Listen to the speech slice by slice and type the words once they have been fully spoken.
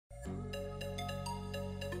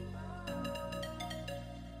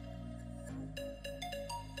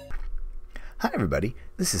Hi everybody,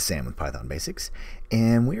 this is Sam with Python Basics,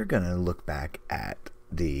 and we're going to look back at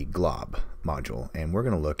the glob module, and we're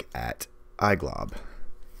going to look at iglob.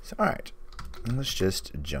 So alright, let's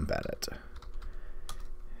just jump at it.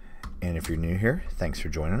 And if you're new here, thanks for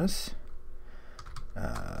joining us.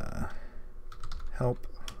 Help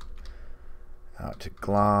out to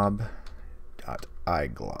glob.iglob.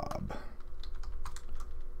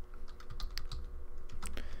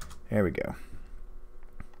 There we go.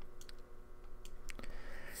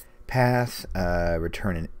 Path,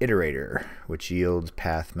 return an iterator, which yields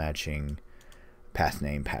path matching path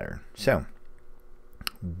name pattern. So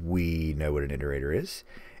we know what an iterator is,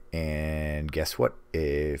 and guess what?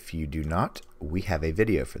 If you do not, we have a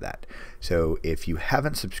video for that. So if you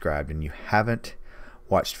haven't subscribed and you haven't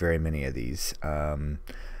watched very many of these,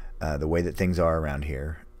 the way that things are around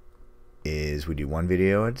here is we do one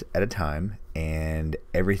video at a time, and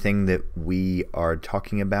everything that we are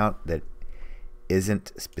talking about that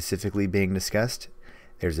isn't specifically being discussed,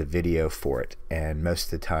 there's a video for it, and most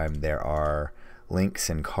of the time there are links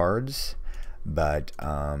and cards, but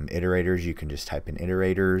iterators, you can just type in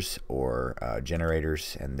iterators or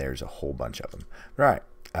generators, and there's a whole bunch of them. Right,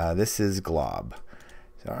 this is glob.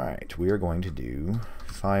 So, all right, we are going to do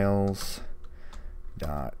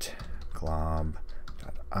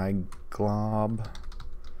files.glob.iglob,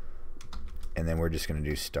 and then we're just going to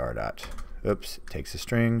do star dot. Oops, it takes a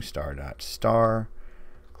string, star dot star,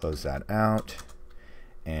 close that out,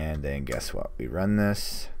 and then guess what? We run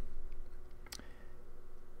this,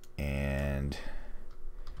 and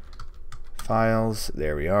files,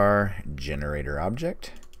 there we are, generator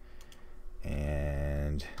object,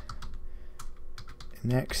 and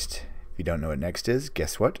next. If you don't know what next is,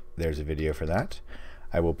 guess what? There's a video for that.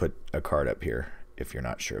 I will put a card up here if you're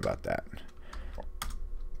not sure about that.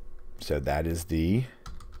 So that is the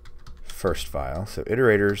first file. So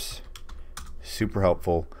iterators, super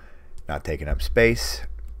helpful, not taking up space,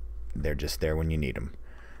 they're just there when you need them.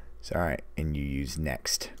 So alright, and you use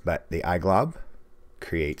next, but the iglob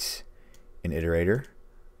creates an iterator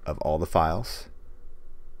of all the files,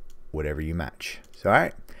 whatever you match. So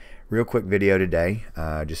alright, real quick video today.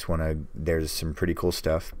 Just want to, there's some pretty cool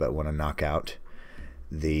stuff, but want to knock out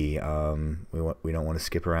the we don't want to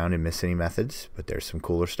skip around and miss any methods, but there's some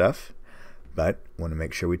cooler stuff, but want to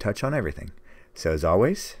make sure we touch on everything. So as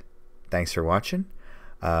always, thanks for watching.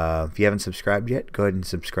 If you haven't subscribed yet, go ahead and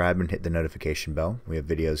subscribe and hit the notification bell. We have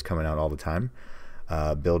videos coming out all the time,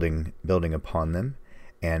 building upon them.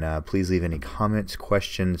 And please leave any comments,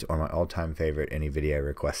 questions, or my all-time favorite, any video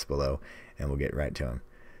requests below, and we'll get right to them.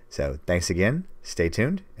 So thanks again, stay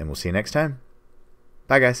tuned, and we'll see you next time.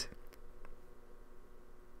 Bye guys.